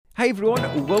Hi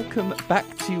everyone, welcome back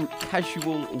to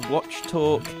Casual Watch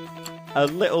Talk. A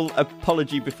little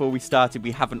apology before we started, we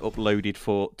haven't uploaded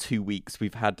for 2 weeks.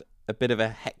 We've had a bit of a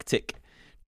hectic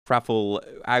travel.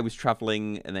 I was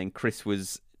travelling and then Chris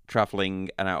was travelling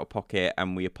and out of pocket,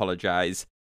 and we apologise.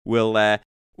 We're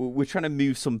trying to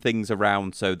move some things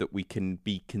around so that we can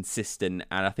be consistent,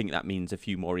 and I think that means a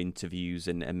few more interviews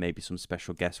and maybe some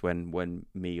special guests when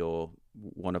me or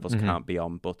one of us can't be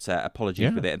on. But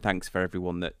apologies with it, and thanks for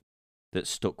everyone that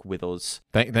stuck with us.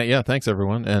 Thanks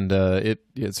everyone, and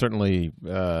it's certainly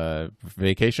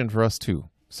vacation for us too.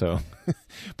 So,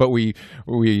 but we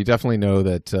definitely know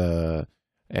that.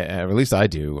 At least I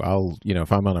do. I'll, if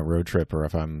I'm on a road trip or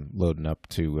if I'm loading up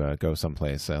to go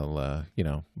someplace, I'll,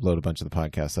 load a bunch of the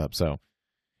podcasts up. So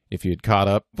if you'd caught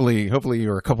up, hopefully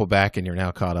you're a couple back and you're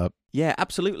now caught up. Yeah,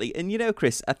 absolutely. And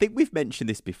Chris, I think we've mentioned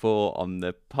this before on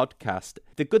the podcast.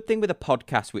 The good thing with a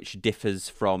podcast, which differs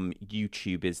from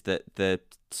YouTube, is that the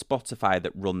Spotify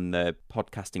that run the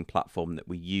podcasting platform that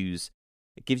we use,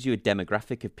 it gives you a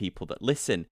demographic of people that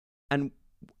listen. And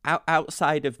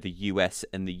outside of the US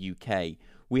and the UK,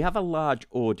 we have a large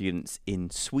audience in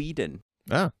Sweden.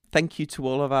 Thank you to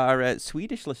all of our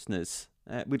Swedish listeners.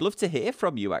 We'd love to hear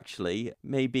from you, actually.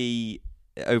 Maybe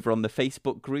over on the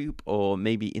Facebook group or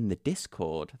maybe in the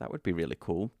Discord. That would be really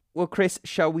cool. Well, Chris,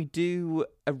 shall we do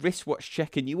a wristwatch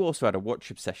check? And you also had a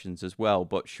watch obsessions as well,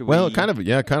 but should we? Well, kind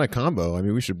of combo. I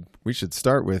mean, we should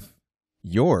start with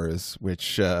yours,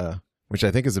 which I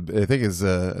think is going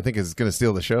to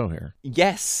steal the show here.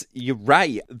 Yes, you're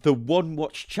right. The one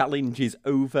watch challenge is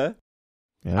over.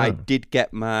 Yeah. I did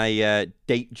get my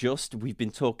date just. We've been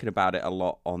talking about it a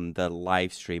lot on the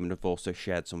live stream, and I've also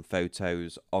shared some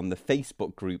photos on the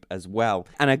Facebook group as well.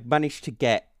 And I managed to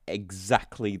get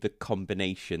exactly the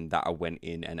combination that I went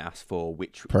in and asked for,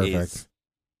 which is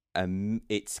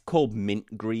it's called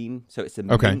mint green. So it's a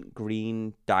mint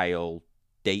green dial,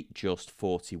 date just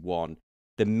 41.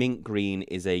 The mint green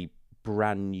is a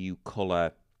brand new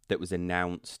colour that was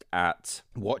announced at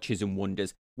Watches and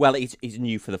Wonders. Well, it's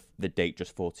new for the date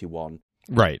just 41.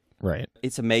 Right.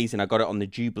 It's amazing. I got it on the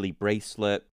Jubilee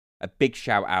bracelet. A big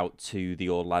shout out to the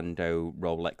Orlando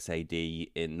Rolex AD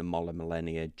in the Mola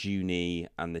Millennia, Junie,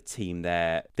 and the team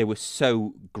there. They were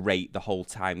so great the whole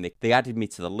time. They added me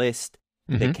to the list.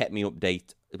 They kept me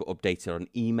updated on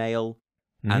email.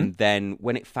 And then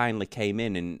when it finally came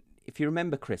in, and if you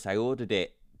remember, Chris, I ordered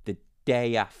it the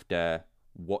day after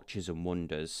Watches and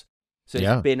Wonders. So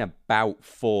it's been about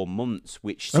 4 months,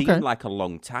 which seemed like a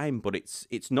long time, but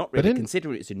it's not really,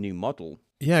 considering it's a new model.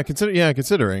 Yeah,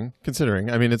 considering.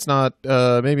 I mean, it's not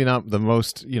maybe not the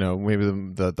most, maybe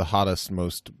the hottest,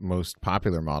 most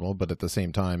popular model, but at the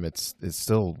same time,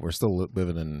 we're still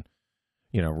living in,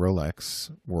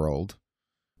 Rolex world.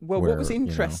 Well, what was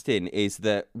interesting is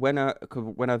that when I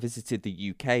visited the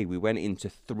UK, we went into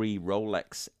 3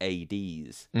 Rolex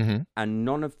ADs, and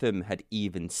none of them had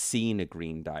even seen a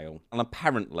green dial. And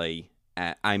apparently,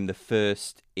 I'm the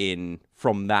first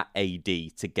from that AD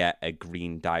to get a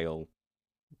green dial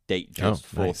date just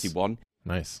 41.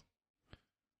 Nice.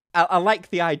 I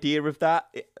like the idea of that.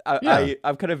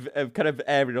 I'm kind of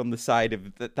erring on the side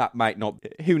of that might not.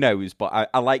 Who knows? But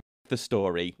I like the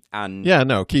story. And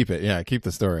keep it. Keep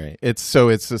the story. Does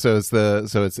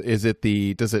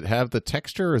it have the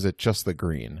texture, or is it just the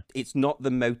green? It's not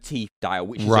the motif dial,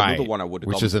 which is another one I would have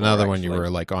gone for. Which is another one you were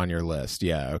like on your list.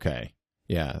 Yeah, okay.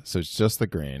 Yeah, so it's just the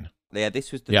green. Yeah,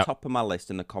 this was the top of my list,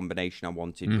 and the combination I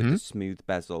wanted with the smooth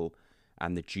bezel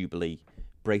and the Jubilee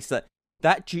bracelet.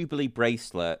 That Jubilee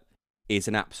bracelet is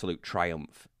an absolute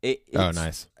triumph. It's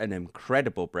nice. An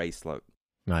incredible bracelet.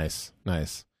 Nice.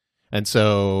 And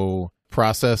so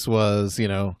process was,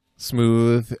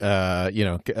 smooth,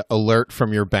 alert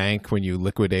from your bank when you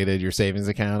liquidated your savings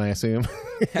account, I assume.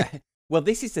 Well,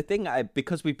 this is the thing.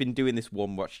 Because we've been doing this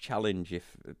one watch challenge,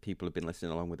 if people have been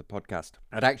listening along with the podcast,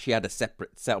 I'd actually had set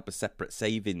up a separate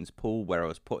savings pool where I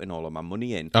was putting all of my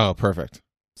money in. Oh, perfect.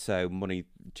 So money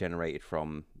generated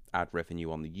from ad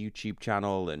revenue on the YouTube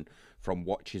channel and from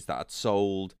watches that I'd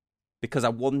sold, because I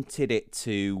wanted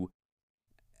to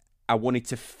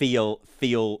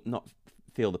feel not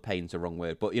feel the pain's the wrong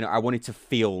word, but I wanted to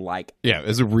feel like it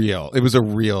was a real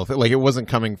thing. Like, it wasn't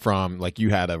coming from like you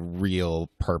had a real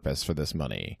purpose for this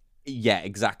money. Yeah,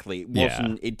 exactly.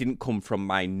 It didn't come from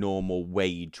my normal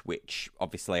wage, which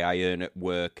obviously I earn at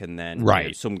work, and then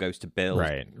some goes to bills.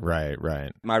 Right.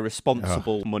 My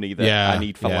responsible money that I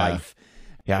need for life.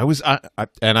 Yeah, I was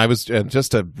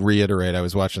just to reiterate, I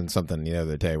was watching something the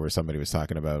other day where somebody was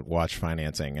talking about watch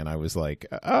financing, and I was like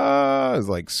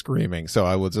screaming. So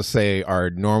I will just say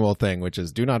our normal thing, which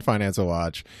is do not finance a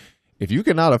watch. If you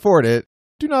cannot afford it,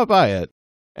 do not buy it.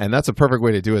 And that's a perfect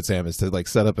way to do it, Sam, is to like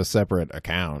set up a separate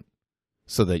account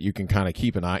so that you can kind of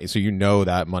keep an eye, so you know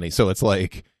that money. So it's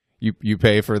like you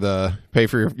pay for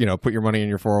your, you know, put your money in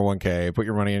your 401k, put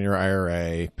your money in your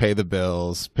IRA, pay the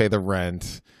bills, pay the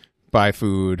rent, buy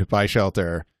food, buy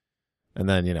shelter, and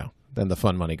then, you know, then the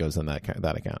fun money goes in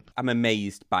that account. I'm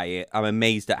amazed by it. I'm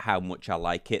amazed at how much I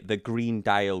like it. The green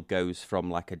dial goes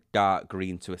from like a dark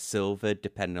green to a silver,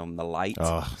 depending on the light.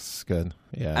 Oh, it's good.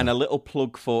 Yeah. And a little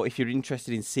plug for, if you're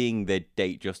interested in seeing the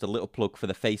date, just a little plug for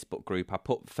the Facebook group. I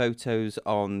put photos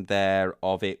on there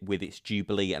of it with its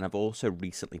Jubilee, and I've also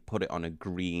recently put it on a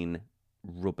green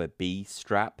rubber bee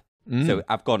strap. So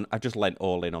I just lent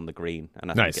all in on the green,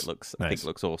 and I think it looks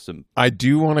awesome. I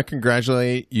do want to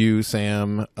congratulate you,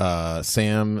 Sam.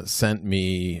 Sam sent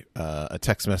me a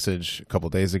text message a couple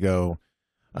days ago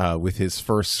with his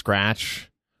first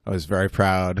scratch. I was very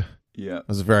proud. Yeah, I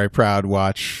was a very proud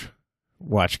watch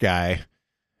guy,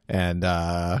 and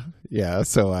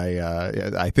so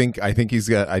I think he's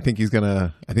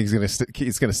gonna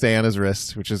stay on his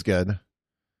wrist, which is good.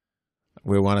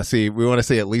 We want to see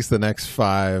at least the next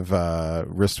 5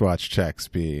 wristwatch checks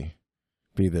be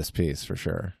this piece for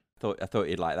sure. I thought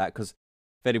you'd like that, because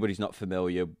if anybody's not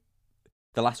familiar,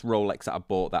 the last Rolex that I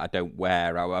bought that I don't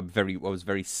wear, I was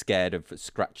very scared of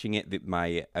scratching it.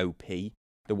 My OP,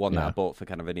 the one that I bought for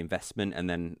kind of an investment, and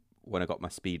then when I got my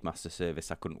Speedmaster service,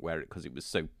 I couldn't wear it because it was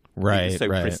so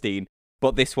pristine.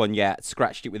 But this one,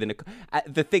 scratched it within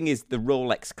the thing is, the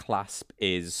Rolex clasp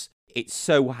it's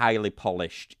so highly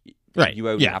polished. Right. You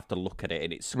only have to look at it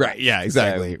and it's scratched. Right. Yeah,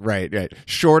 exactly. So, right.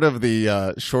 Short of the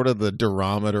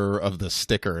durometer of the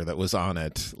sticker that was on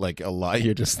it, like a lot,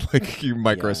 you're just like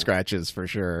micro scratches for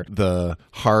sure. The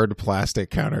hard plastic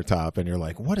countertop, and you're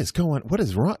like, what is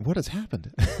wrong? What has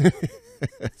happened?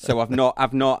 So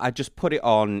I just put it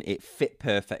on, it fit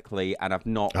perfectly, and I've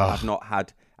not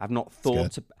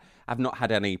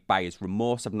had any buyer's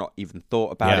remorse. I've not even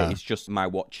thought about it. It's just my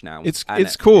watch now. It's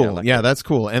cool. That's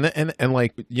cool. And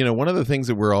like, you know, one of the things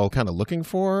that we're all kind of looking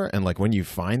for, and like when you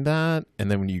find that,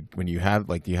 and then when you have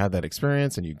that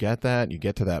experience and you get that, and you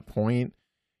get to that point,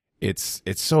 it's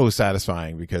so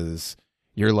satisfying, because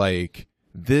you're like,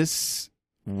 this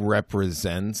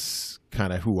represents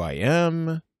kind of who I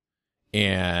am,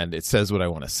 and it says what I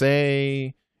want to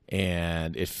say,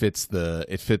 and it fits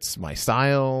my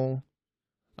style.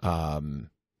 And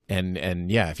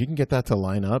if you can get that to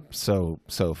line up, so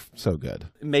good.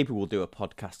 Maybe we'll do a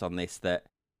podcast on this, that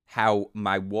how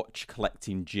my watch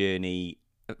collecting journey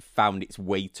found its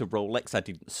way to Rolex. I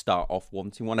didn't start off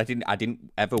wanting one. I didn't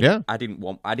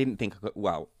think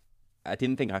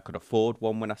I could afford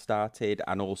one when I started,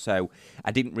 and also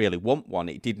I didn't really want one.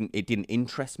 It didn't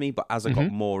interest me, but as I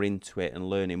got more into it and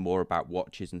learning more about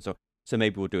watches and so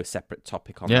maybe we'll do a separate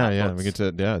topic on that. Yeah, we get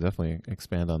to definitely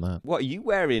expand on that. What are you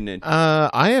wearing?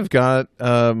 I have got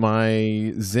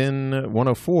my Zin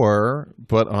 104,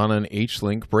 but on an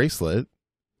H-Link bracelet,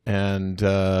 and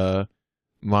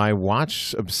my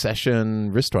watch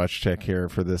obsession wristwatch check here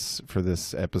for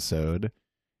this episode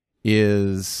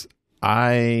is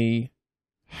I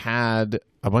had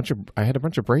a bunch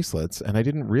of bracelets, and I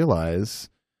didn't realize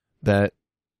that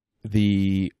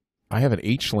I have an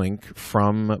H-Link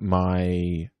from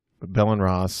my Bell &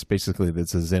 Ross, basically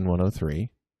that's a Zin 103.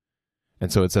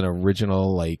 And so it's an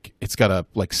original, like, it's got a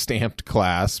like stamped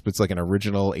clasp. It's like an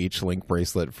original H-Link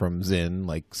bracelet from Zin,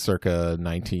 like circa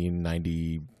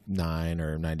 1999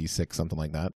 or 96, something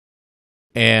like that.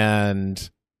 And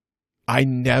I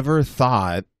never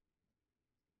thought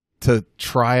to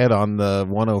try it on the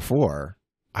 104.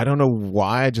 I don't know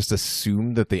why. I just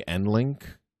assumed that the N-Link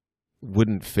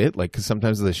wouldn't fit, like, because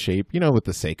sometimes the shape, you know, with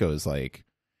the Seikos, like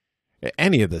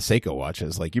any of the Seiko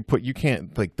watches, like you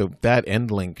can't, like, that end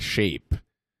link shape,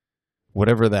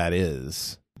 whatever that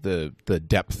is, the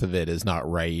depth of it is not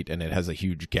right, and it has a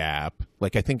huge gap.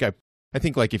 Like I think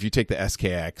like if you take the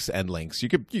SKX end links, you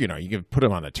could put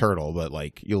them on a turtle, but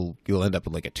like you'll end up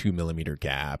with like a 2 millimeter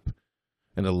gap,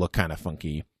 and it'll look kind of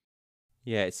funky.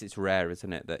 Yeah, it's rare,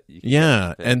 isn't it? That you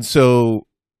can and so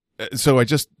I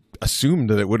just assumed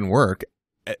that it wouldn't work.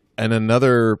 And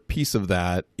another piece of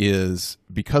that is,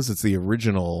 because it's the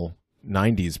original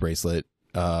 90s bracelet,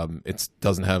 it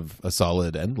doesn't have a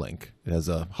solid end link. It has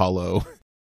a hollow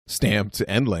stamped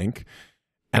end link.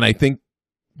 And I think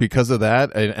because of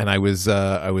that, and I was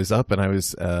up and I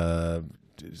was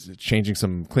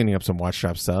cleaning up some watch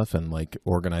strap stuff, and like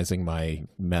organizing my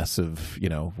mess of, you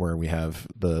know, where we have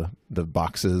the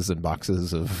boxes and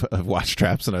boxes of watch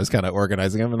straps, and I was kind of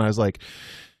organizing them, and I was like,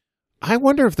 I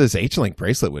wonder if this H-Link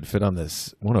bracelet would fit on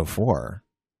this 104,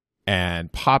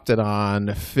 and popped it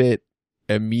on, fit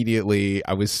immediately,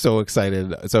 I was so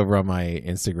excited. It's over on my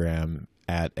Instagram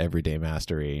at Everyday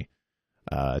Mastery.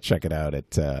 Check it out.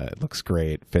 It looks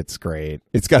great, fits great.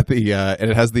 It's got the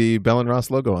and it has the Bell and Ross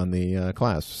logo on the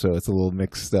clasp, so it's a little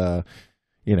mixed, little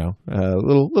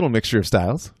mixture of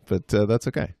styles, but that's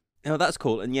okay. Oh, that's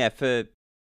cool. And yeah, for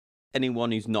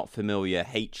anyone who's not familiar,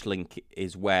 H-link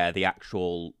is where the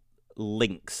actual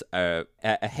links are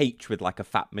a H with like a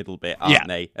fat middle bit, aren't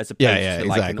they? As opposed to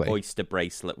like exactly. an oyster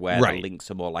bracelet where the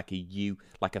links are more like a U,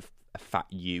 like a fat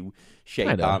U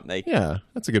shape, aren't they? Yeah,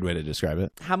 that's a good way to describe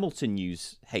it. Hamilton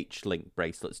use H-link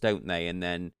bracelets, don't they? And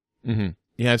then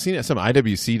yeah, I've seen some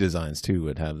IWC designs too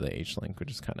would have the H-link,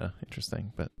 which is kind of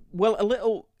interesting. But well, a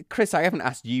little, Chris, I haven't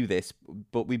asked you this,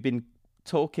 but we've been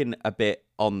talking a bit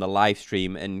on the live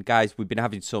stream, and guys, we've been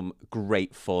having some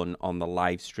great fun on the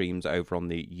live streams over on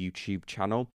the YouTube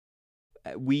channel.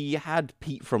 We had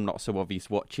Pete from Not So Obvious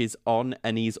Watches on,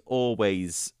 and he's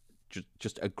always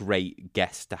just a great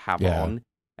guest to have on.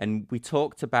 And we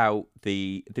talked about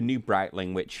the new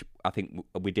Breitling, which I think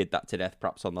we did that to death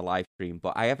perhaps on the live stream,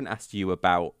 but I haven't asked you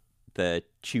about the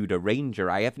Tudor Ranger.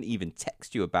 I haven't even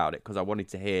texted you about it because I wanted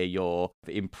to hear your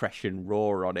impression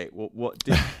raw on it. What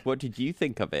did you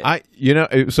think of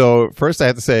it? So first I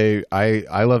have to say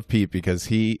I love Pete because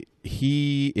he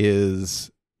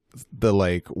is the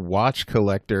like watch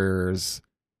collector's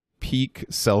peak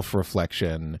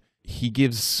self-reflection. He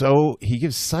gives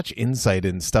such insight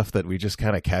in stuff that we just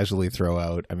kind of casually throw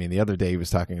out. I mean, the other day he was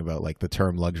talking about like the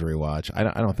term luxury watch. I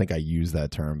don't think I use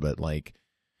that term, but like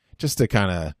just to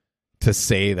kind of to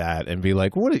say that and be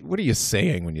like, what are you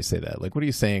saying when you say that? Like, what are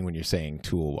you saying when you're saying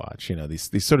tool watch? You know,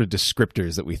 these sort of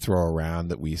descriptors that we throw around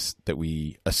that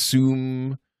we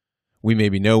assume we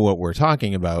maybe know what we're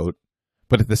talking about,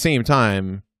 but at the same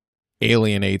time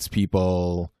alienates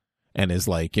people and is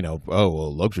like, oh,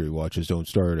 well, luxury watches don't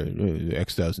start at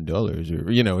X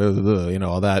 $1,000 or,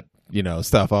 all that,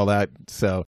 stuff, all that.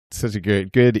 So such a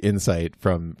good insight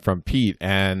from Pete.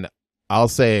 And I'll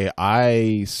say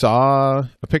I saw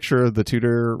a picture of the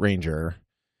Tudor Ranger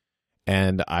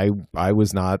and I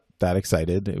was not that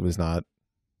excited. It was not,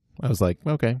 I was like,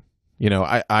 okay.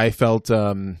 I felt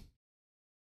kind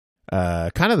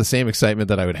of the same excitement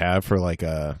that I would have for like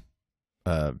a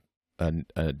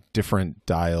different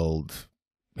dialed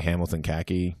Hamilton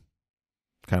khaki.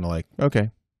 Kind of like,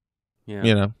 okay.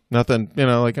 Yeah. Nothing,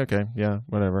 like, okay, yeah,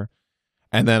 whatever.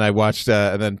 And then I watched,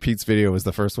 and then Pete's video was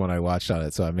the first one I watched on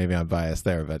it, so maybe I'm biased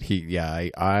there. But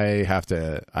I have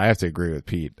to agree with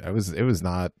Pete. It was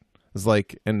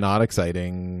like a not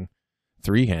exciting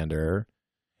three-hander,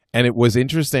 and it was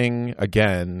interesting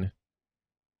again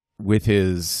with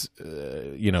his,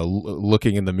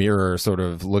 looking in the mirror, sort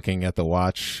of looking at the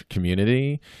watch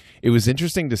community. It was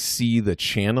interesting to see the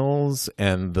channels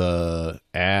and the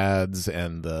ads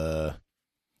and the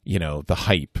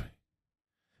hype.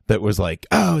 That was like,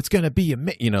 oh, it's gonna be they're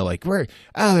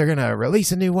gonna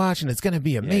release a new watch and it's gonna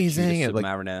be amazing. Yeah, and like,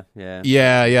 Submariner,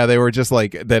 yeah, they were just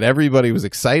like that. Everybody was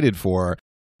excited for,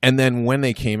 and then when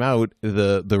they came out,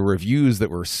 the reviews that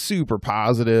were super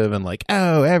positive and like,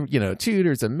 oh,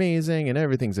 Tudor's amazing and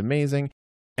everything's amazing,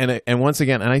 and once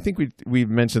again, and I think we've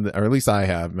mentioned, or at least I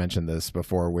have mentioned this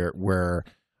before, where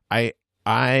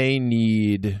I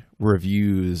need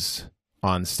reviews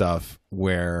on stuff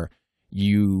where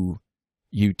you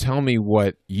tell me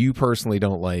what you personally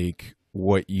don't like,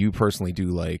 what you personally do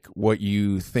like, what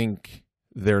you think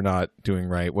they're not doing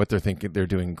right, what they're thinking they're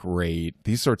doing great,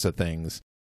 these sorts of things.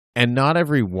 And not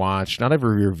every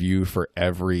review for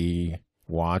every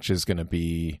watch is going to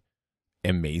be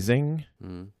amazing.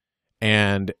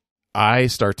 And I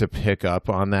start to pick up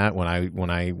on that when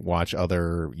I watch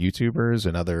other YouTubers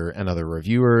and other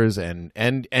reviewers and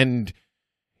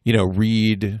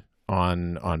read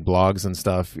on blogs and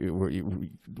stuff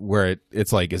where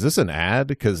it's like, is this an ad?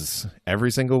 Because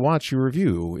every single watch you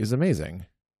review is amazing,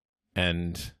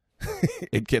 and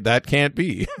that can't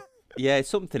be. Yeah, it's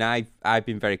something I've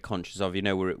been very conscious of.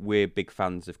 We're big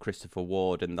fans of Christopher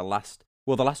Ward, and the last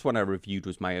one I reviewed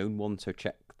was my own one, so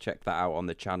check that out on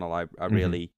the channel. I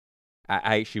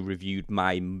actually reviewed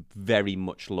my very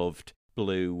much loved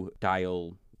blue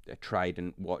dial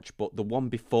Trident watch, but the one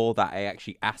before that I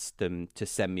actually asked them to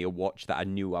send me a watch that I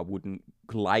knew I wouldn't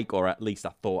like, or at least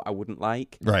I thought I wouldn't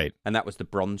like, right? And that was the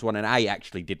bronze one, and I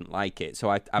actually didn't like it. So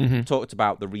I talked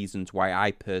about the reasons why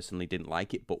I personally didn't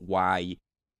like it, but why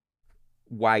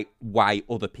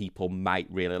other people might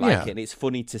really like it. And it's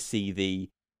funny to see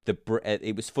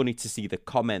it was funny to see the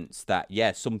comments that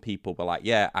some people were like,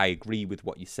 I agree with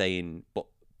what you're saying, but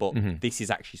this is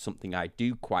actually something I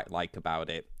do quite like about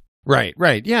it.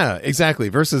 Right. Yeah, exactly.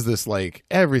 Versus this, like,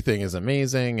 everything is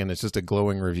amazing and it's just a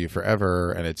glowing review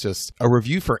forever. And it's just a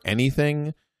review for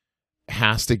anything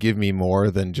has to give me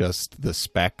more than just the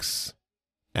specs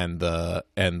and the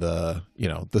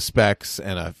the specs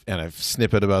and a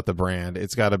snippet about the brand.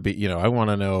 It's got to be, I want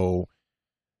to know,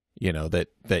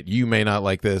 that you may not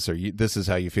like this, or this is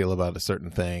how you feel about a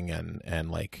certain thing,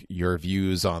 and like your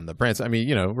views on the brands. I mean,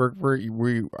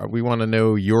 we want to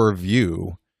know your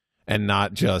view and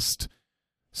not just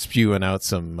spewing out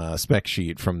some spec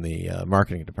sheet from the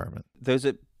marketing department. There's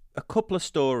a couple of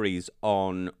stories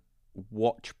on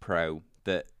Watch Pro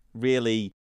that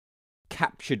really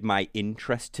captured my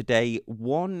interest today.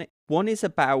 One is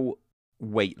about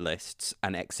wait lists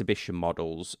and exhibition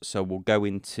models, so we'll go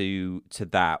into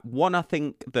that. One I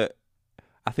think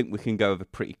we can go over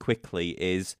pretty quickly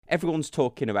is everyone's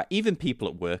talking about, even people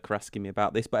at work are asking me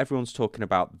about this, but everyone's talking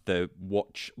about the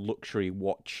luxury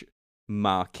watch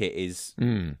market is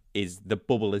the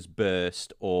bubble has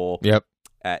burst, or yep.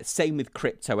 Same with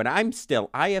crypto. And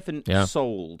I haven't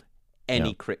sold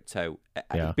any crypto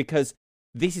because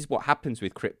this is what happens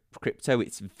with crypto.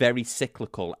 It's very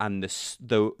cyclical, and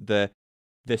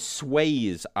the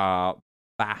sways are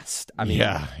vast. I mean,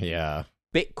 yeah.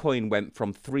 Bitcoin went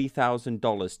from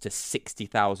 $3,000 to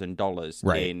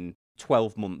 $60,000 in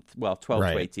 12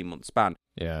 to 18 month span.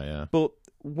 Yeah. But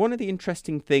one of the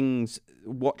interesting things,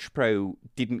 Watch Pro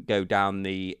didn't go down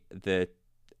the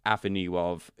avenue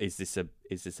of is this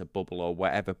a bubble or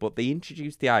whatever, but they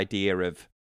introduced the idea of,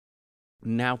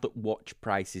 now that watch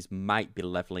prices might be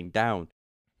leveling down,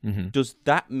 does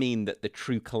that mean that the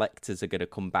true collectors are going to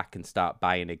come back and start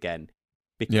buying again?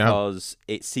 Because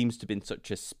it seems to have been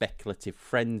such a speculative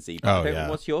frenzy.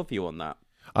 What's your view on that?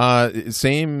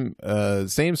 Same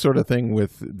sort of thing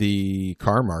with the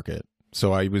car market.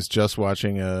 So I was just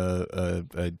watching a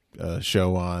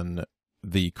show on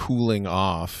the cooling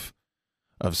off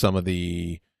of some of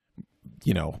the,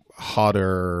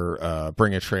 hotter,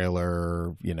 bring a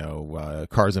trailer,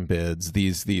 cars and bids,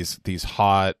 these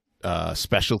hot,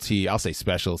 specialty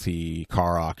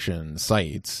car auction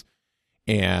sites.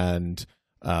 And,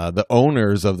 the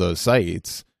owners of those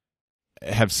sites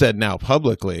have said now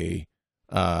publicly,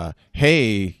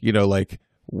 hey,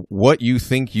 what you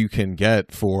think you can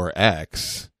get for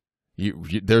X,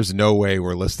 there's no way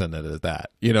we're listing it at that.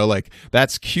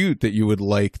 That's cute that you would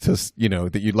like to,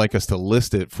 that you'd like us to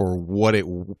list it for what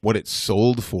it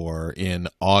sold for in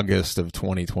August of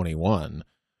 2021,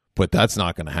 but that's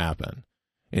not going to happen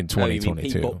in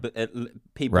 2022.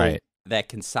 People, right? They're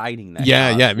consigning that.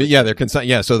 Yeah. They're consigning.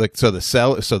 Yeah. So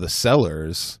the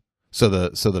sellers, so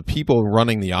the people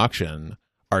running the auction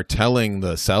are telling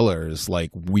the sellers, like,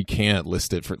 we can't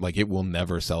list it for, like, it will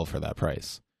never sell for that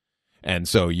price. And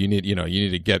so you need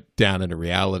to get down into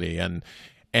reality. And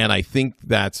I think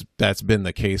that's been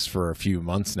the case for a few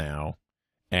months now.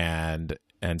 And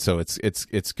so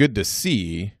it's good to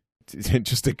see,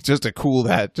 just to cool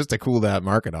that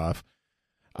market off.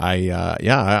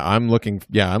 I'm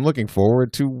looking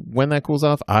forward to when that cools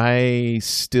off. I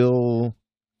still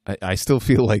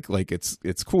feel like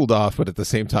it's cooled off, but at the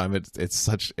same time it's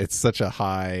such a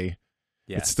high.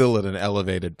 Yes. It's still at an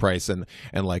elevated price, and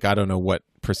like, I don't know what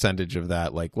percentage of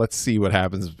that. Like, let's see what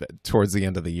happens towards the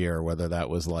end of the year, whether that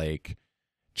was like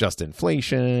just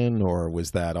inflation, or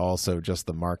was that also just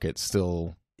the market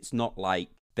still. It's not like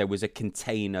there was a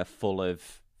container full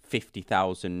of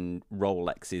 50,000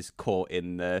 Rolexes caught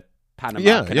in the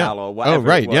Panama Canal or whatever. Oh,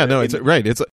 right. Yeah, no, it's right.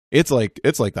 It's like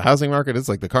the housing market. It's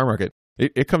like the car market.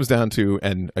 It comes down to,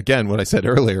 and again, what I said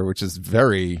earlier, which is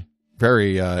very,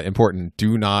 very important.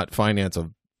 Do not finance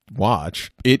a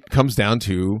watch. It comes down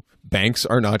to, banks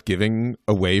are not giving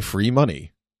away free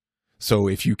money. So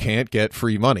if you can't get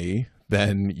free money,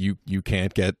 then you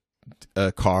can't get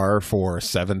a car for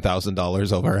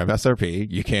 $7,000 over MSRP.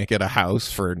 You can't get a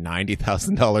house for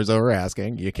 $90,000 over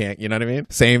asking. You can't, you know what I mean?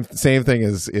 Same thing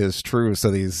is true.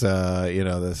 So these,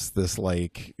 this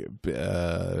like,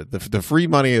 the free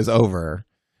money is over.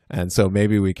 And so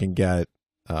maybe we can get,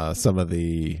 some of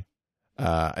the,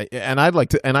 and I would like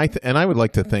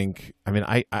to think, I mean,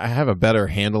 I have a better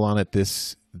handle on it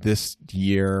this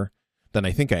year than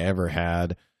I think I ever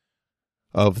had,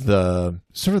 of the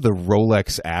sort of the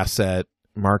Rolex asset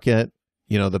market.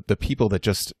 The people that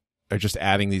just are just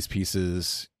adding these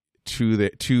pieces to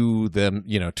them,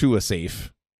 to a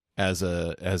safe as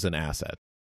an asset.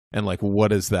 And like,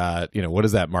 what is that, what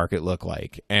does that market look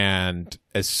like? And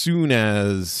as soon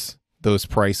as those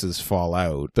prices fall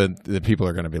out, then the people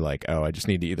are going to be like, oh, I just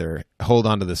need to either hold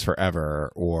on to this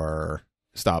forever or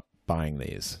stop buying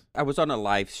these. I was on a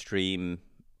live stream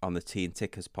on the Tea and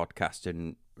Tickers podcast,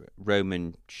 and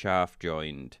Roman Scharf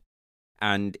joined,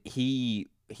 and he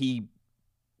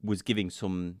was giving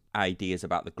some ideas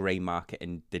about the grey market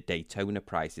and the Daytona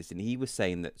prices, and he was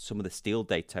saying that some of the steel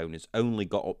Daytonas only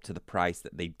got up to the price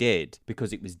that they did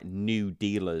because it was new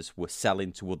dealers were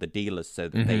selling to other dealers, so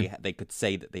that they could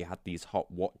say that they had these hot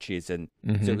watches, and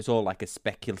so it was all like a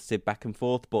speculative back and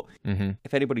forth. But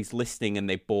if anybody's listening and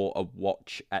they bought a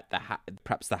watch at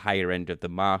perhaps the higher end of the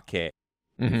market,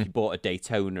 if you bought a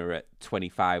Daytona at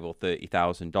 $25,000 or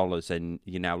 $30,000 and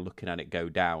you're now looking at it go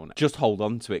down, just hold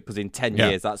on to it, because in 10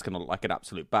 years that's going to look like an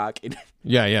absolute bargain.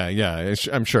 Yeah.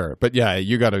 I'm sure, but yeah,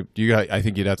 you got. I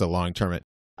think you'd have to long term it,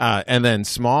 and then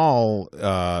small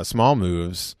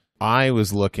moves. I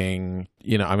was looking.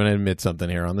 I'm going to admit something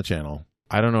here on the channel.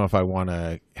 I don't know if I want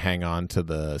to hang on to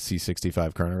the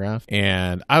C65 chronograph.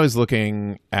 And I was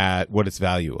looking at what its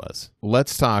value was.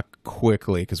 Let's talk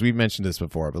quickly, because we've mentioned this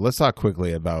before, but let's talk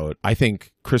quickly about, I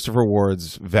think Christopher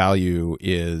Ward's value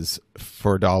is,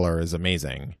 for $1, is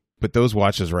amazing. But those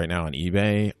watches right now on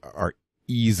eBay are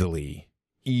easily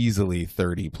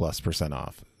 30+%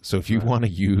 off. So if you want to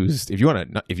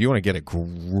get a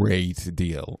great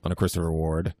deal on a Christopher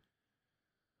Ward,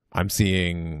 I'm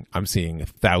seeing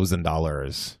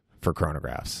 $1,000 for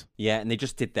chronographs. Yeah, and they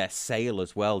just did their sale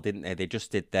as well, didn't they? They just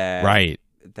did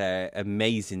their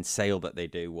amazing sale that they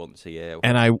do once a year.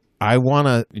 And I want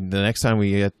to, the next time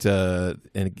we get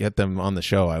them on the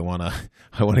show, I want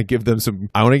to give them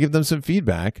some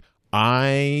feedback.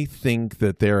 I think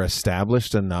that they're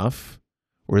established enough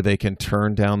where they can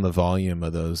turn down the volume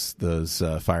of those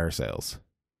fire sales.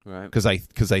 Right.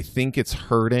 Because I think it's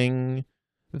hurting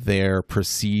their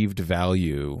perceived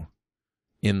value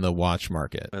in the watch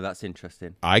market. Oh, that's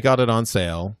interesting. I got it on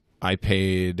sale. I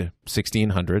paid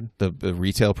 $1,600. The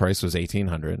retail price was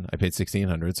 $1,800. I paid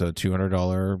 $1,600, so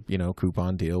 $200,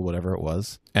 coupon deal, whatever it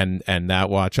was. And that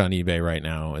watch on eBay right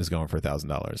now is going for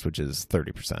 $1,000, which is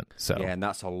 30%. So yeah, and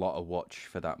that's a lot of watch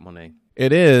for that money.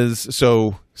 It is.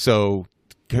 So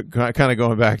kind of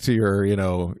going back to your,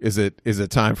 is it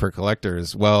time for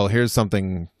collectors? Well, here's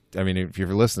something. I mean, if you're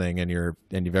listening and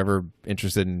you've ever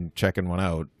interested in checking one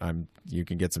out, you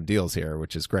can get some deals here,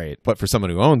 which is great. But for someone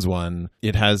who owns one,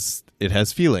 it has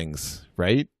feelings,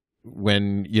 right?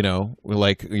 When,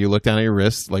 like you look down at your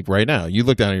wrist, like right now, you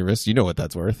look down at your wrist, you know what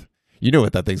that's worth. You know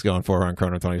what that thing's going for on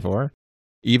Chrono 24.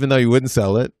 Even though you wouldn't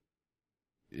sell it,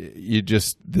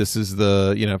 this is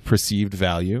the, perceived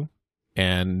value.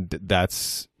 And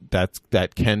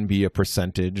that can be a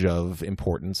percentage of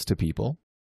importance to people.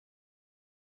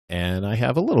 And I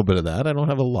have a little bit of that. I don't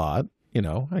have a lot.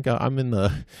 I'm in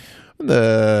the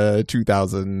 $2,000,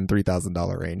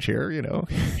 $3,000 range here,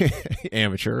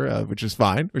 amateur, which is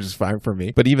fine for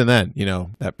me. But even then,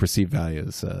 that perceived value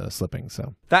is slipping.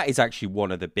 So that is actually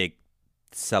one of the big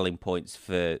selling points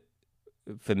for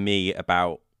me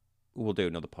about. We'll do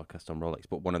another podcast on Rolex,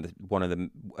 but one of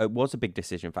them it was a big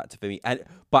decision factor for me.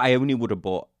 But I only would have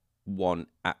bought one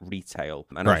at retail,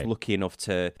 and I was lucky enough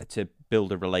to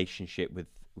build a relationship with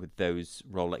those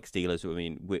Rolex dealers. I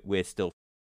mean, we're still,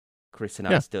 Chris and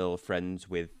I are still friends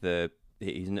with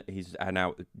he's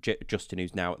now Justin,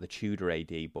 who's now at the Tudor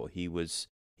AD, but he was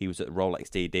at Rolex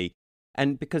DD.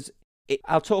 And because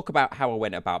I'll talk about how I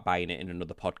went about buying it in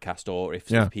another podcast, or if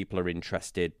some people are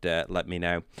interested, let me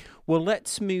know. Well,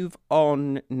 let's move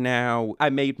on now. I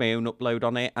made my own upload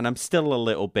on it, and I'm still a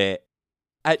little bit.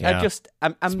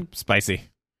 I'm spicy.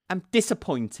 I'm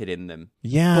disappointed in them.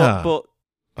 Yeah, but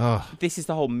this is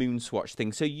the whole Moon Swatch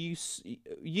thing. So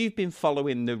you've been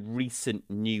following the recent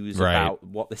news about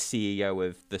what the CEO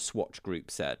of the Swatch Group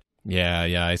said.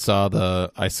 Yeah. I saw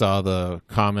the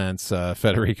comments.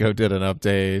 Federico did an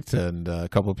update, and a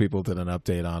couple of people did an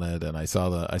update on it, and I saw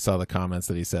the comments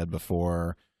that he said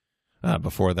before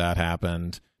that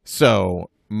happened.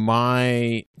 So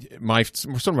my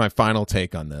sort of my final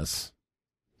take on this.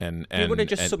 And you want to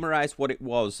just summarize what it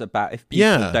was about if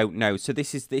people don't know. So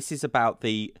this is about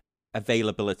the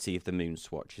availability of the Moon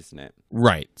Swatch, isn't it?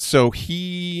 Right. So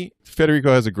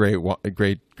Federico has a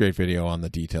great video on the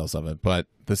details of it. But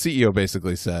the CEO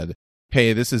basically said,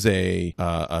 "Hey, this is a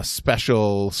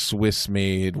special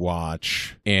Swiss-made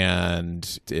watch,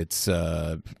 and it's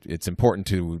important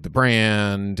to the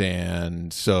brand,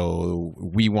 and so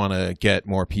we want to get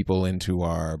more people into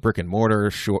our brick and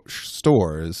mortar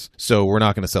stores. So we're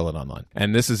not going to sell it online."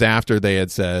 And this is after they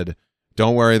had said,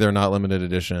 "Don't worry, they're not limited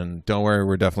edition. Don't worry,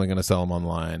 we're definitely going to sell them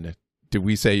online. Did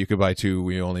we say you could buy two?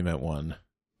 We only meant one."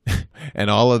 and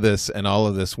all of this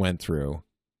went through,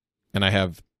 and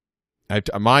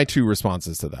my two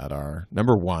responses to that are,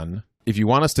 number one, if you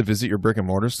want us to visit your brick and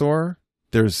mortar store,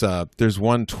 there's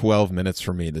one 12 minutes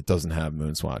for me that doesn't have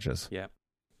Moon Swatches. Yeah.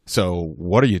 So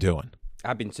what are you doing?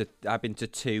 I've been to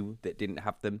two that didn't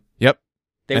have them. Yep.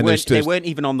 They weren't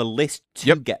even on the list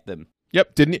to get them.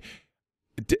 Yep.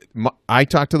 I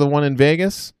talked to the one in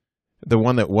Vegas, the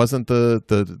one that wasn't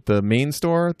the main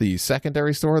store, the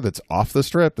secondary store that's off the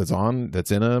strip,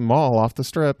 that's in a mall off the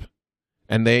strip,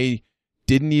 and they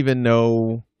didn't even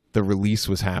know the release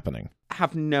was happening. I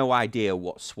have no idea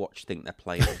what Swatch think they're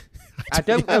playing. I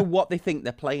don't know what they think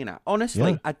they're playing at.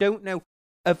 Honestly, I don't know.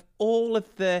 Of all of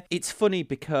it's funny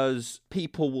because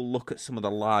people will look at some of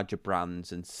the larger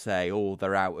brands and say, oh,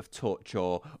 they're out of touch,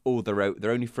 or, oh, they're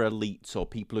only for elites or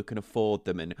people who can afford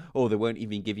them, and, oh, they won't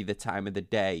even give you the time of the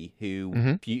day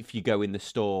if you go in the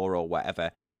store or whatever.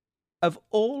 Of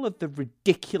all of the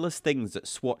ridiculous things that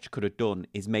Swatch could have done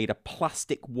is made a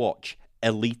plastic watch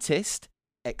elitist,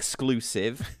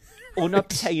 exclusive,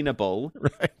 unobtainable,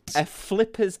 a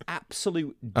flipper's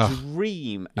absolute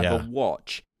dream of a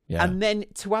watch. Yeah. And then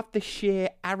to have the sheer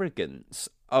arrogance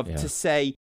to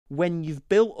say, when you've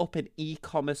built up an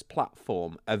e-commerce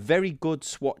platform, a very good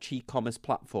Swatch e-commerce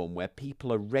platform where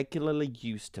people are regularly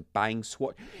used to buying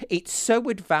Swatch, it's so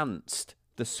advanced,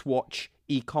 the Swatch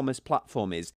e-commerce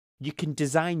platform is, you can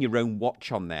design your own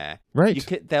watch on there.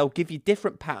 Right. They'll give you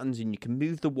different patterns and you can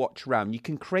move the watch around. You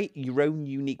can create your own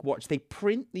unique watch. They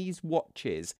print these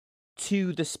watches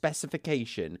to the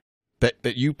specification.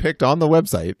 That you picked on the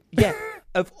website. Yeah.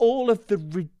 Of all of the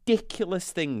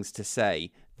ridiculous things to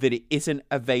say that it isn't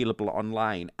available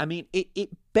online, I mean, it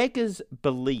beggars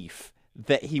belief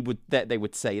that they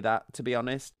would say that, to be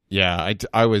honest. Yeah,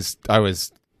 I was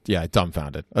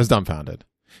dumbfounded. I was dumbfounded.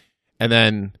 And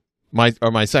then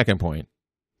my second point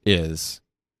is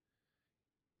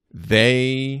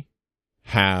they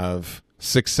have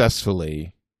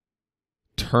successfully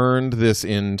turned this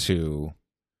into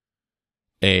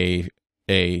a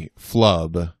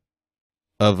flub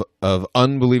of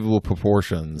unbelievable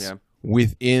proportions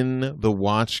within the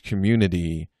watch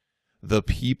community. The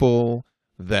people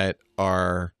that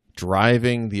are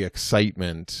driving the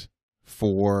excitement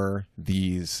for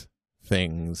these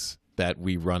things that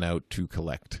we run out to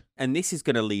collect. And this is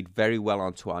going to lead very well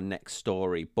onto our next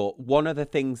story. But one of the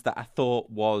things that I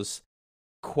thought was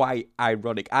quite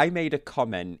ironic, I made a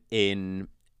comment in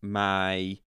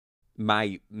my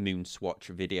Moon Swatch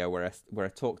video where I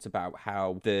talked about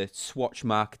how the Swatch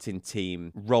marketing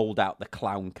team rolled out the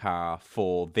clown car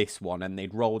for this one, and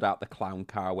they'd rolled out the clown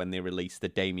car when they released the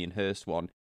Damien Hirst one.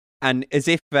 And as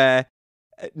if,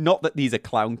 not that these are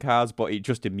clown cars, but it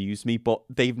just amused me, but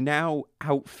they've now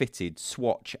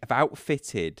Swatch have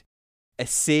outfitted a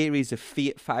series of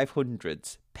Fiat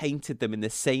 500s, painted them in the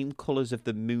same colours of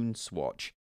the Moon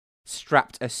Swatch,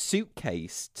 strapped a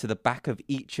suitcase to the back of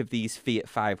each of these Fiat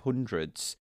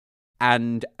 500s,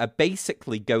 and are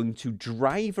basically going to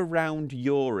drive around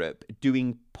Europe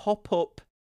doing pop-up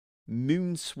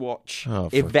Moon Swatch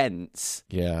events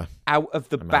out of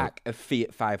the back of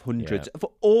Fiat 500s for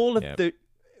all of the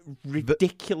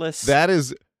ridiculous that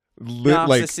is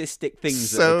narcissistic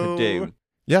things that they could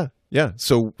do. Yeah.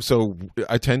 So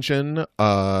attention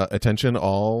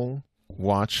all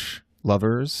watch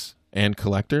lovers and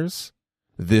collectors.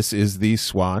 This is the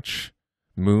Swatch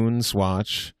Moon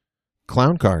Swatch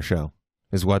clown car show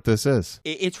is what this is.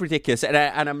 It's ridiculous,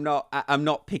 and I'm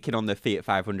not picking on the Fiat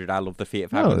 500. I love the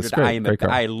Fiat 500. No, it's great.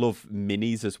 I love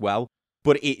minis as well.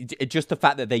 But it just the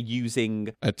fact that they're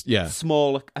using a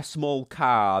small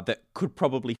car that could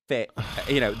probably fit,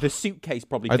 the suitcase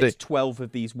probably fits 12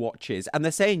 of these watches, and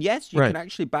they're saying yes, you can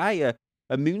actually buy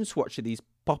a Moon Swatch of these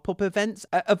pop-up events.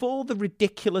 Of all the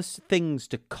ridiculous things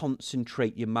to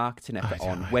concentrate your marketing effort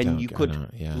on, when you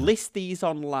could list these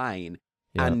online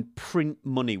and print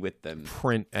money with them.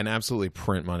 Absolutely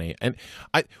print money. And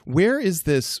where is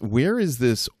this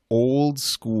old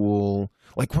school,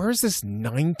 like, where is this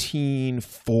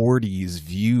 1940s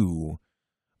view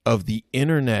of the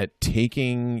internet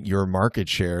taking your market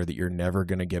share that you're never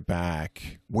going to get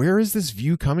back? Where is this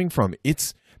view coming from?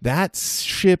 That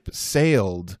ship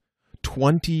sailed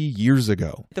 20 years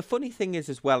ago. The funny thing is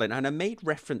as well, and I made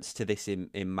reference to this in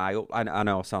my, I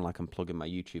know I sound like I'm plugging my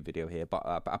YouTube video here, but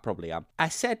I probably am. I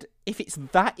said, if it's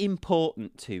that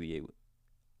important to you,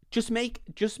 just make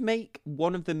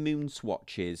one of the Moon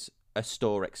Swatches a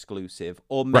store exclusive,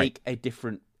 or make a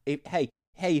different. Hey,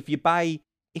 if you buy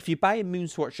a Moon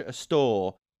Swatch at a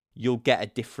store, you'll get a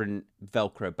different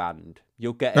Velcro band.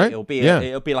 You'll get it'll be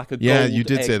like a gold. Yeah, you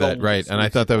did say that, right? And I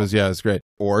thought that was it's great.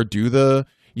 Or do the.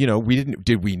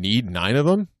 Did we need 9 of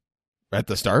them at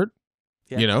the start?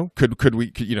 Yeah. Could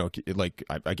we,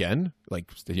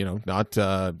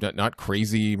 not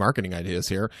crazy marketing ideas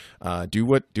here. Do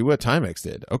what Timex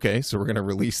did. Okay. So we're going to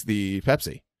release the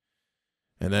Pepsi.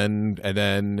 And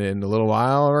then in a little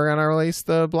while, we're going to release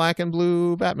the black and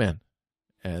blue Batman.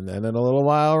 And then in a little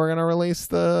while, we're going to release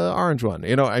the orange one.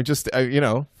 You know, it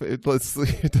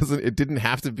didn't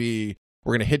have to be,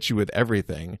 we're going to hit you with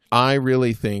everything. I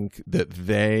really think that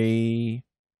they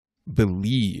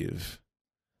believe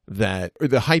that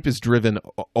the hype is driven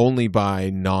only by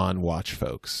non-watch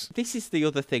folks. This is the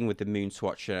other thing with the Moon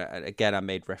Swatch. Again, I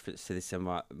made reference to this in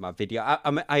my video.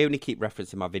 I only keep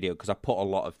referencing my video because I put a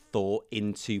lot of thought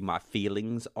into my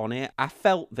feelings on it. I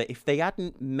felt that if they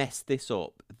hadn't messed this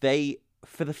up, they,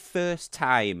 for the first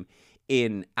time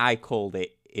I called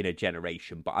it in a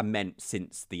generation, but I meant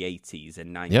since the 80s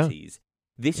and 90s,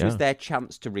 this was their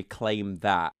chance to reclaim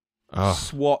that.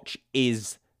 Swatch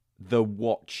is the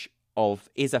watch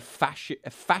is a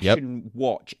fashion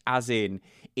watch, as in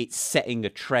it's setting a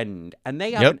trend, and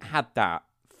they haven't had that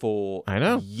for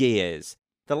years.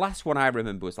 The last one I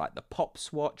remember was like the Pop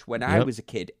Swatch. When I was a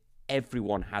kid,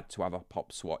 everyone had to have a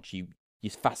Pop Swatch. You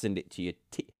fastened it to your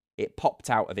it popped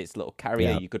out of its little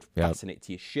carrier. You could fasten it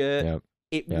to your shirt.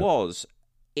 It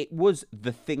was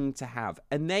the thing to have,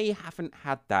 and they haven't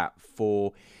had that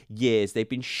for years. They've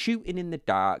been shooting in the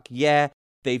dark.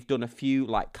 They've done a few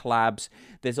like collabs.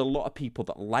 There's a lot of people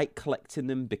that like collecting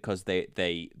them because they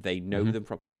know them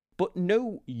from. But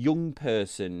no young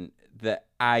person that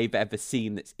I've ever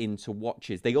seen that's into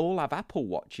watches, they all have Apple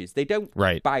Watches. They don't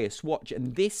buy a Swatch.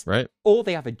 And this, or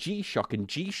they have a G-Shock, and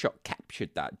G-Shock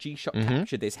captured that. G-Shock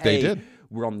captured this. Hey,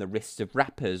 we're on the wrists of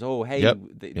rappers. Oh, hey,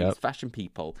 these fashion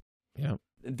people.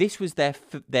 This was their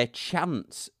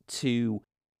chance to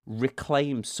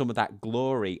reclaim some of that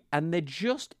glory, and they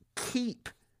just keep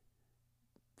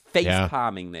face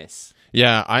palming this.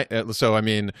 So I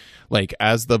mean, like,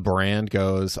 as the brand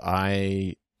goes,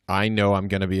 I know I'm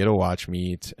going to be at a watch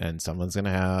meet and someone's going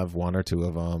to have one or two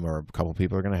of them, or a couple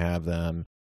people are going to have them,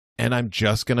 and I'm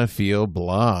just going to feel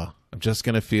blah.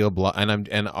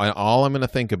 And all I'm going to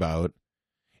think about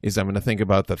is I'm going to think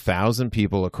about the 1,000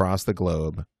 people across the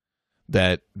globe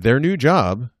that their new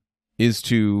job is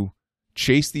to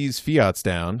chase these Fiats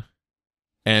down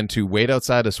and to wait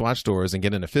outside of Swatch stores and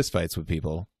get into fistfights with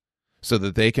people so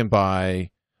that they can buy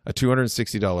a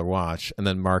 $260 watch and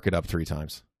then mark it up 3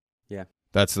 times. Yeah.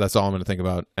 That's all I'm going to think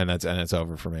about, and it's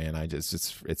over for me. And I just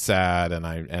it's sad, and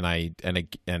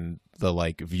the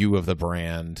like view of the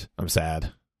brand, I'm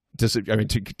sad.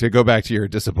 To go back to your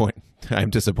I'm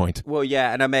disappointed. Well,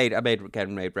 yeah, and I made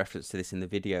reference to this in the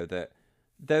video, that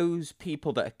those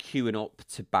people that are queuing up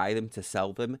to buy them, to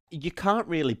sell them, you can't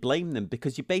really blame them,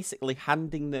 because you're basically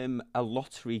handing them a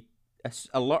lottery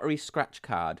scratch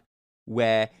card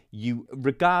where you,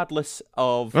 regardless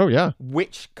of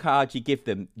which card you give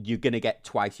them, you're going to get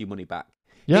twice your money back.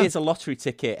 Here's a lottery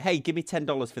ticket. Hey, give me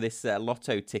 $10 for this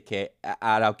lotto ticket,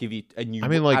 and I'll give you a new.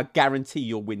 I guarantee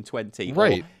you'll win 20.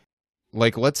 Right.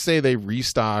 Like, let's say they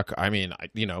restock. I mean,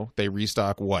 they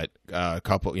restock what, a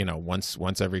couple,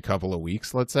 once every couple of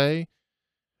weeks, let's say,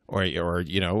 or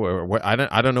what.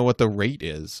 I don't know what the rate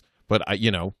is, but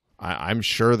I'm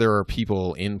sure there are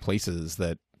people in places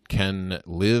that can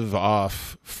live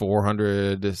off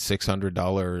 $400,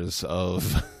 $600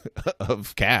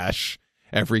 of cash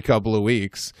every couple of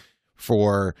weeks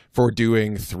for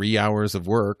doing 3 hours of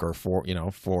work, or 4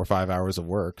 or 5 hours of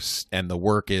work, and the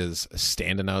work is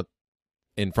standing out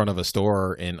in front of a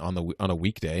store on a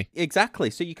weekday. Exactly.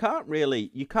 So you can't really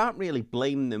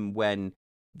blame them when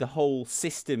the whole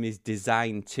system is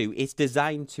designed to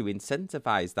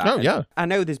incentivize that. Oh, yeah. I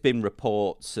know there's been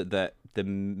reports that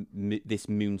this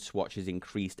Moon Swatch has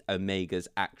increased Omega's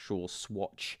actual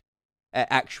Swatch,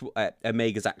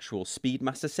 Omega's actual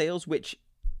Speedmaster sales, which,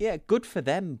 good for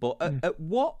them. But at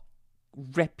what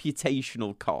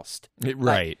reputational cost?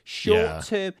 Right. Short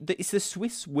term. It's the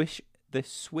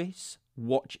Swiss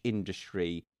watch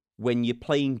industry when you're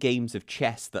playing games of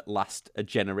chess that last a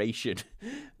generation.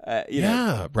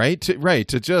 Right.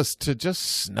 To just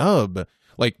snub.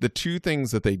 Like, the two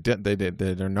things that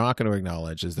they're not going to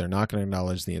acknowledge is they're not going to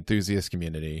acknowledge the enthusiast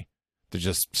community. To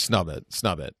just snub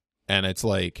it. And it's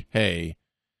like, hey,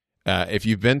 if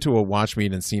you've been to a watch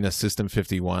meet and seen a System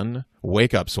 51,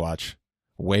 wake up, Swatch,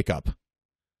 wake up,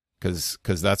 because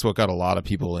that's what got a lot of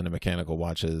people into mechanical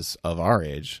watches of our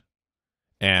age.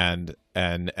 And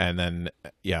then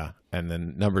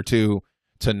number two,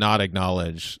 to not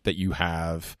acknowledge that you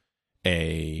have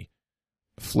a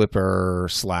flipper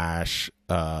 /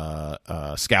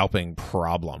 scalping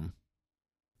problem.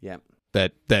 Yeah.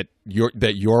 That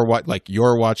your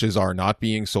watches are not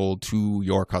being sold to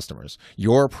your customers.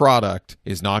 Your product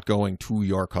is not going to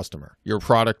your customer. Your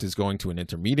product is going to an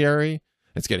intermediary.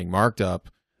 It's getting marked up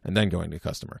and then going to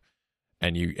customer.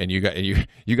 And you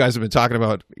guys have been talking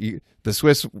about the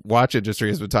Swiss watch industry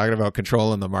has been talking about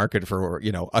controlling the market for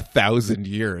 1,000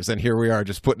 years, and here we are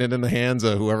just putting it in the hands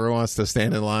of whoever wants to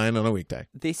stand in line on a weekday.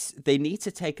 They need to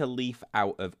take a leaf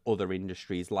out of other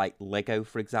industries like Lego,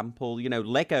 for example.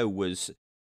 Lego was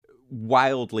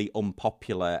wildly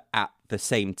unpopular at the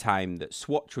same time that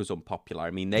Swatch was unpopular. I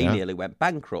mean, they nearly went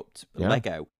bankrupt,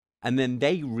 Lego, and then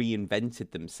they reinvented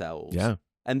themselves. Yeah.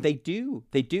 And they do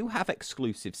have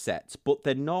exclusive sets, but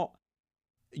they're not.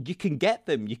 You can get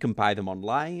them. You can buy them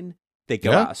online. They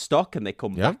go out of stock and they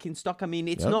come back in stock. I mean,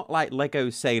 it's not like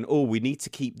Lego's saying, "Oh, we need to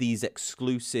keep these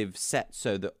exclusive sets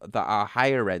so that our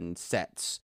higher end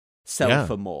sets sell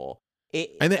for more."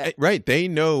 They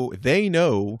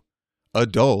know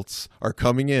adults are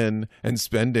coming in and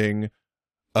spending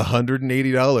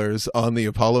 $180 on the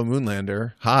Apollo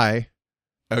Moonlander.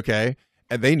 Okay,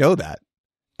 and they know that.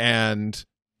 And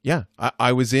yeah,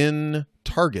 I was in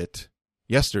Target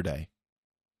yesterday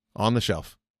on the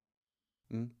shelf.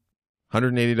 $180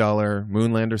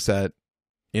 Moonlander set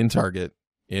in Target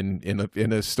in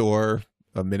a store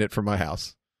a minute from my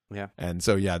house. Yeah. And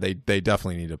so they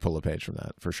definitely need to pull a page from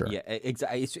that for sure. Yeah,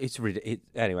 exactly. It's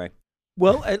anyway.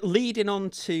 Well, leading on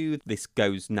to this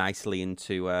goes nicely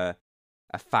into a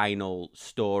final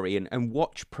story and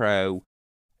Watch Pro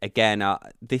again.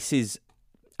 This is.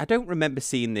 I don't remember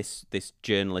seeing this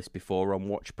journalist before on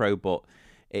Watch Pro, but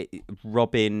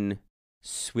Robin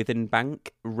Swithenbank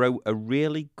wrote a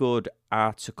really good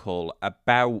article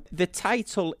about... The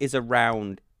title is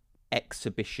around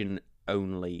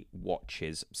exhibition-only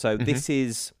watches. So this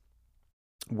is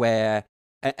where...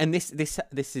 And this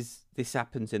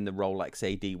happens in the Rolex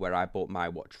AD where I bought my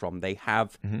watch from. They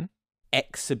have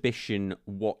exhibition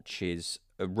watches,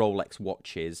 Rolex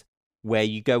watches, where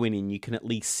you go in and you can at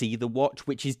least see the watch,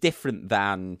 which is different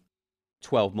than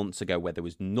 12 months ago where there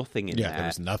was nothing in there. Yeah, there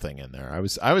was nothing in there. I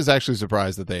was actually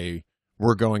surprised that they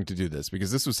were going to do this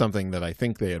because this was something that I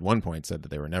think they at one point said that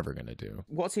they were never going to do.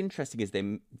 What's interesting is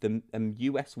the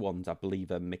US ones, I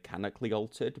believe, are mechanically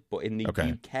altered, but in the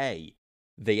UK,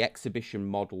 the exhibition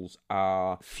models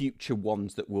are future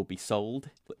ones that will be sold.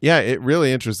 Yeah, it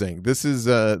really interesting. This is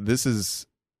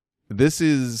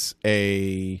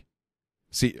a...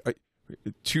 See...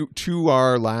 To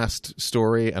our last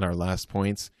story and our last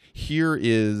points, here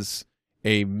is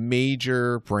a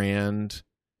major brand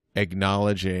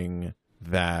acknowledging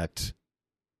that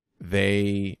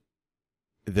their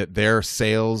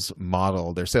sales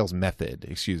method,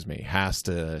 has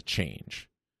to change.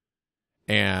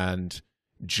 And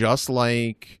just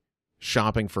like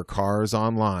shopping for cars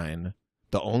online,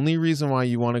 the only reason why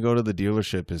you want to go to the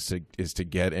dealership is to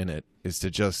get in it, is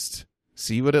to just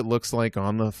see what it looks like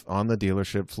on the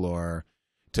dealership floor,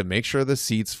 to make sure the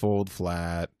seats fold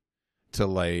flat, to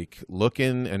look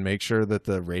in and make sure that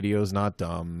the radio's not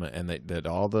dumb, and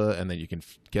that you can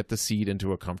get the seat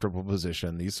into a comfortable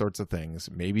position. These sorts of things.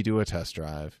 Maybe do a test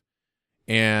drive,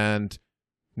 and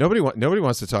nobody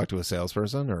wants to talk to a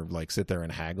salesperson or sit there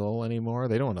and haggle anymore.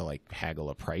 They don't want to haggle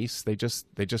a price. They just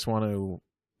want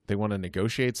to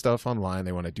negotiate stuff online.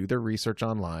 They want to do their research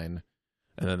online,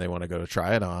 and then they want to go to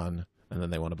try it on. And then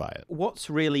they want to buy it. What's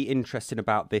really interesting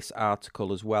about this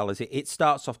article as well is it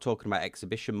starts off talking about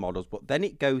exhibition models, but then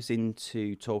it goes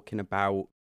into talking about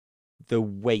the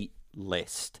wait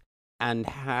list and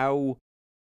how,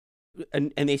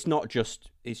 and it's not just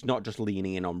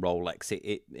leaning in on Rolex.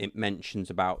 It mentions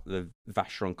about the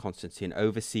Vacheron Constantin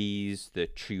Overseas, the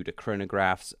Tudor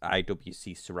chronographs,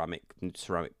 IWC ceramic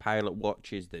pilot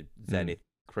watches, the Zenith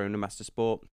Chronomaster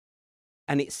Sport,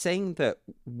 and it's saying that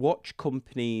watch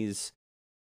companies.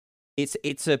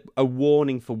 It's a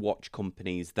warning for watch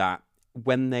companies that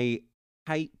when they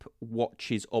hype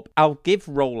watches up, I'll give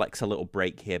Rolex a little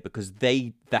break here because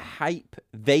they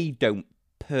don't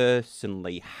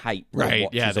personally hype right.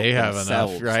 watches Yeah, they up have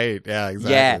themselves. Enough. Right. Yeah,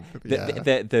 exactly.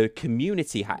 Yeah, the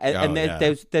community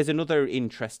there's another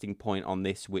interesting point on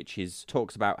this, which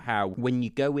talks about how when you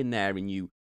go in there and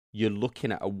you're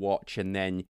looking at a watch and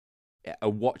then a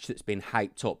watch that's been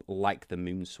hyped up like the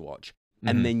Moon Swatch,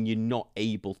 and then you're not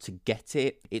able to get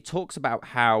it. It talks about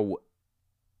how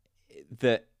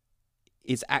that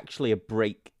is actually a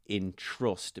break in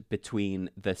trust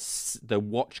between the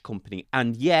watch company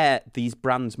and these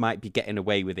brands might be getting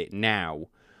away with it now,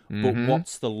 but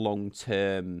what's the long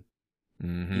term?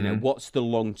 What's the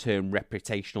long term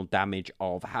reputational damage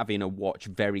of having a watch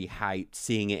very hyped,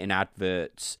 seeing it in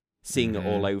adverts, seeing it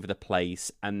all over the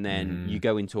place, and then you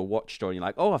go into a watch store and you're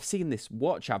like, oh, I've seen this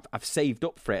watch, I've saved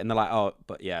up for it, and they're like, oh,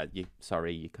 but you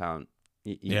can't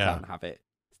can't have it.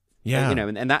 Yeah,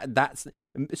 and that's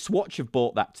Swatch have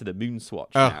bought that to the Moon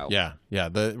Swatch now. Yeah.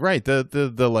 The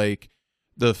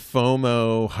the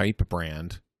FOMO hype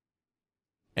brand,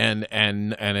 and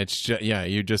it's just, yeah,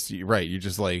 you're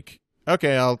just like,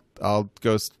 okay, I'll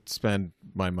go spend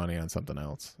my money on something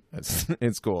else.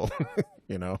 It's cool.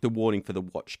 The warning for the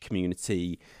watch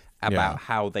community about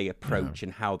how they approach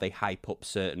and how they hype up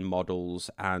certain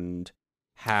models, and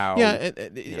how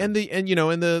and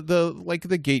the like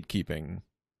the gatekeeping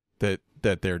that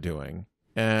they're doing.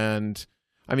 And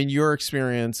I mean, your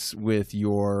experience with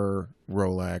your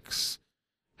Rolex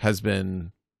has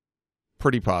been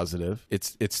pretty positive.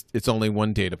 It's only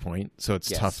one data point, so it's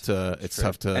tough to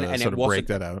and sort of break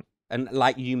that out. And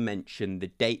like you mentioned, the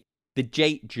date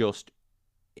just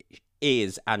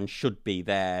is and should be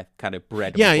their kind of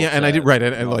bread. And I did right,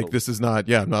 and like this is not,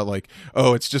 I'm not like,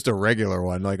 oh, it's just a regular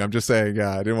one. Like, I'm just saying,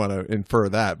 I didn't want to infer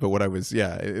that, but what I was,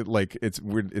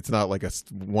 it's not like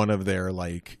one of their,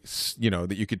 like,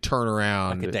 that you could turn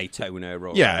around, like a Daytona,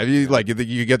 or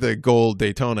you get the gold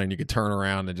Daytona and you could turn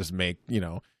around and just make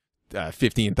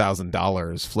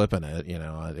 $15,000 flipping it.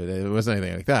 It wasn't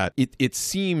anything like that. It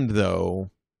seemed, though,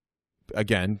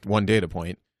 again, one data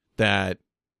point, that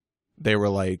they were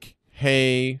like,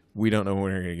 hey, we don't know when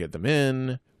we're going to get them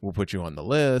in. We'll put you on the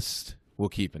list. We'll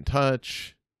keep in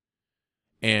touch.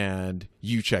 And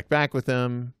you check back with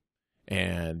them.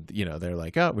 And, they're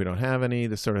like, oh, we don't have any,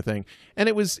 this sort of thing. And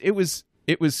it was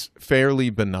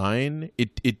fairly benign.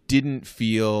 It didn't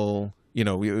feel,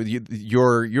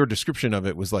 your description of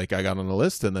it was like, I got on the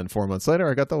list and then 4 months later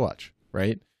I got the watch,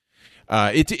 right?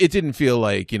 It didn't feel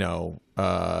like,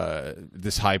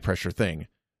 this high pressure thing.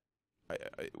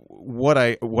 What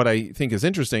I think is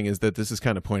interesting is that this is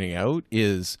kind of pointing out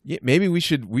is maybe we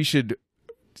should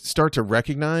start to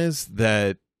recognize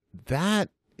that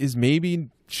is maybe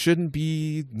shouldn't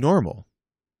be normal.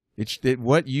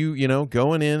 What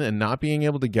going in and not being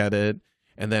able to get it,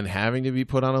 and then having to be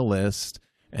put on a list,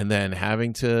 and then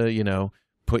having to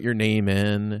put your name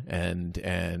in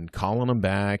and calling them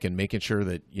back and making sure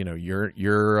that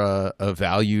you're a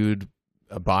valued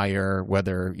buyer,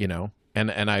 whether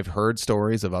And I've heard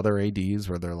stories of other ADs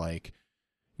where they're like,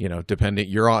 depending,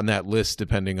 you're on that list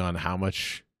depending on how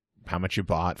much you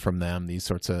bought from them, these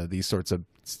sorts of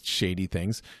shady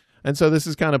things. And so this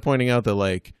is kind of pointing out that,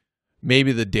 like,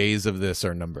 maybe the days of this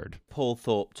are numbered. Paul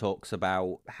Thorpe talks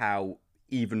about how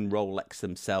even Rolex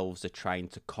themselves are trying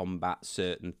to combat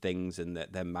certain things, and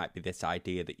that there might be this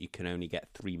idea that you can only get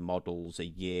 3 models a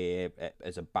year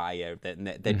as a buyer.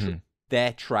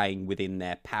 They're trying within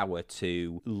their power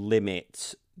to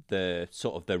limit the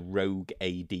sort of the rogue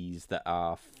ADs that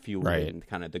are fueling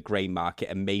kind of the grey market,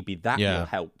 and maybe that will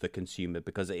help the consumer,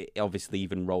 because obviously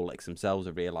even Rolex themselves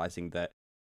are realizing that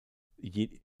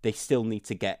they still need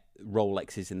to get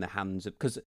Rolexes in the hands of,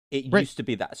 because it used to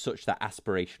be that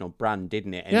aspirational brand,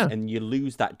 didn't it? And you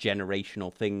lose that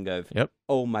generational thing of,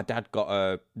 oh, my dad got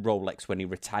a Rolex when he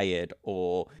retired,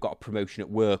 or got a promotion at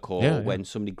work, or when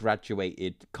somebody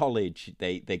graduated college,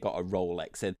 they got a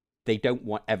Rolex, and they don't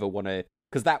ever want to,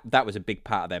 because that was a big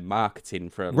part of their marketing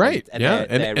for a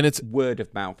and it's word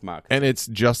of mouth marketing. And it's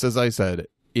just as I said,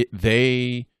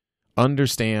 they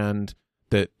understand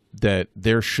that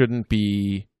there shouldn't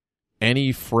be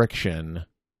any friction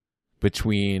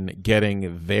between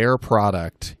getting their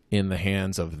product in the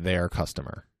hands of their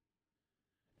customer.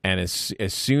 And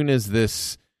as soon as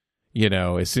this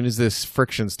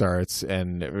friction starts,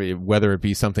 and whether it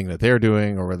be something that they're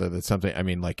doing or whether it's something, I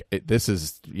mean, like,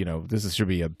 this should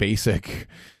be a basic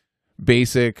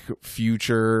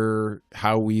future,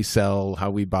 how we sell,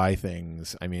 how we buy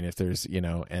things. I mean, if there's,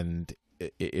 and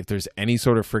if there's any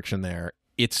sort of friction there,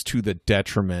 it's to the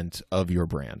detriment of your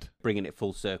brand. Bringing it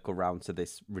full circle round to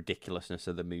this ridiculousness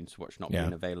of the Moon Swatch not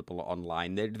being available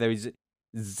online. There is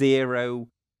zero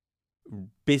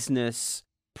business,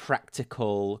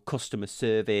 practical, customer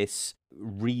service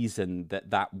reason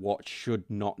that watch should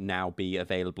not now be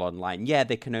available online. Yeah,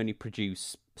 they can only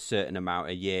produce a certain amount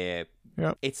a year.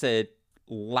 Yep. It's a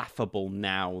laughable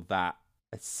now that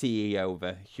a CEO of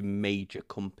a major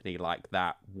company like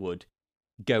that would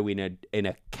go in a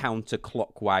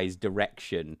counterclockwise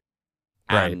direction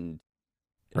and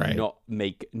not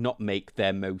make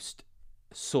their most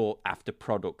sought after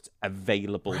product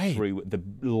available through the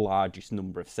largest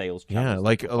number of sales channels.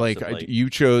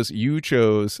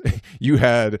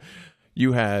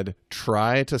 You had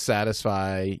tried to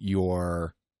satisfy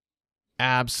your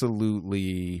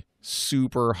absolutely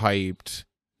super hyped,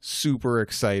 super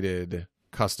excited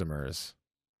customers,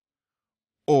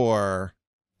 or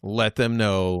let them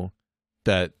know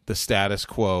that the status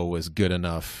quo was good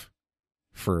enough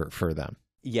for them.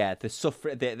 Yeah,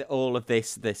 all of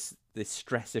this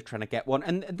stress of trying to get one,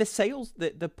 and the sales,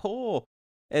 the poor.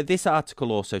 This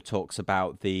article also talks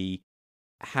about the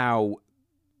how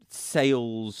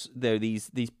sales, though, these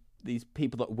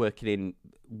people that are working in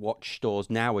watch stores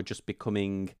now are just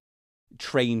becoming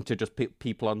trained to just put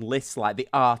people on lists. Like the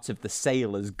art of the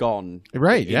sale has gone,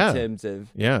 right? in terms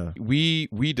of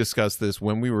we discussed this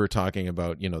when we were talking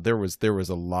about, there was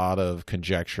a lot of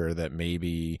conjecture that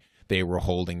maybe they were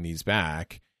holding these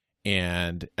back,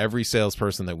 and every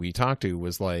salesperson that we talked to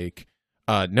was like,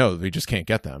 no, we just can't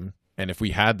get them, and if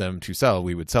we had them to sell,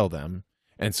 we would sell them.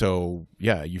 And so,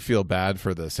 yeah, you feel bad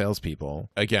for the salespeople.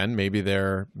 Again, maybe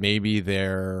they're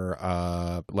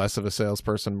less of a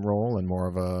salesperson role and more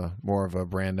of a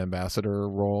brand ambassador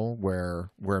role, where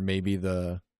maybe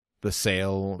the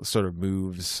sale sort of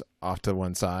moves off to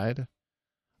one side.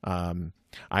 I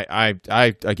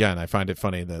find it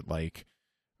funny that, like,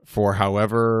 for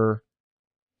however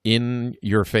in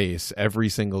your face every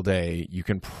single day, you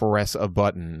can press a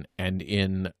button and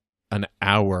in an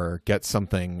hour get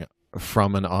something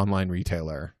from an online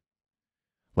retailer.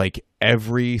 Like,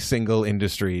 every single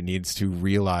industry needs to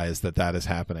realize that is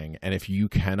happening, and if you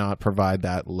cannot provide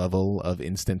that level of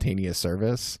instantaneous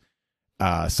service,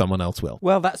 someone else will.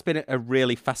 Well, that's been a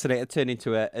really fascinating turn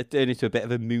into a bit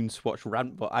of a Moon Swatch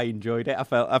rant, but I enjoyed it.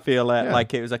 I feel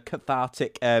like it was a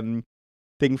cathartic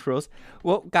thing for us.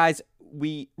 Well, guys,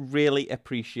 we really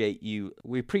appreciate you.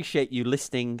 We appreciate you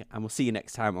listening, and we'll see you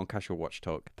next time on Casual Watch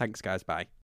Talk. Thanks, guys. Bye.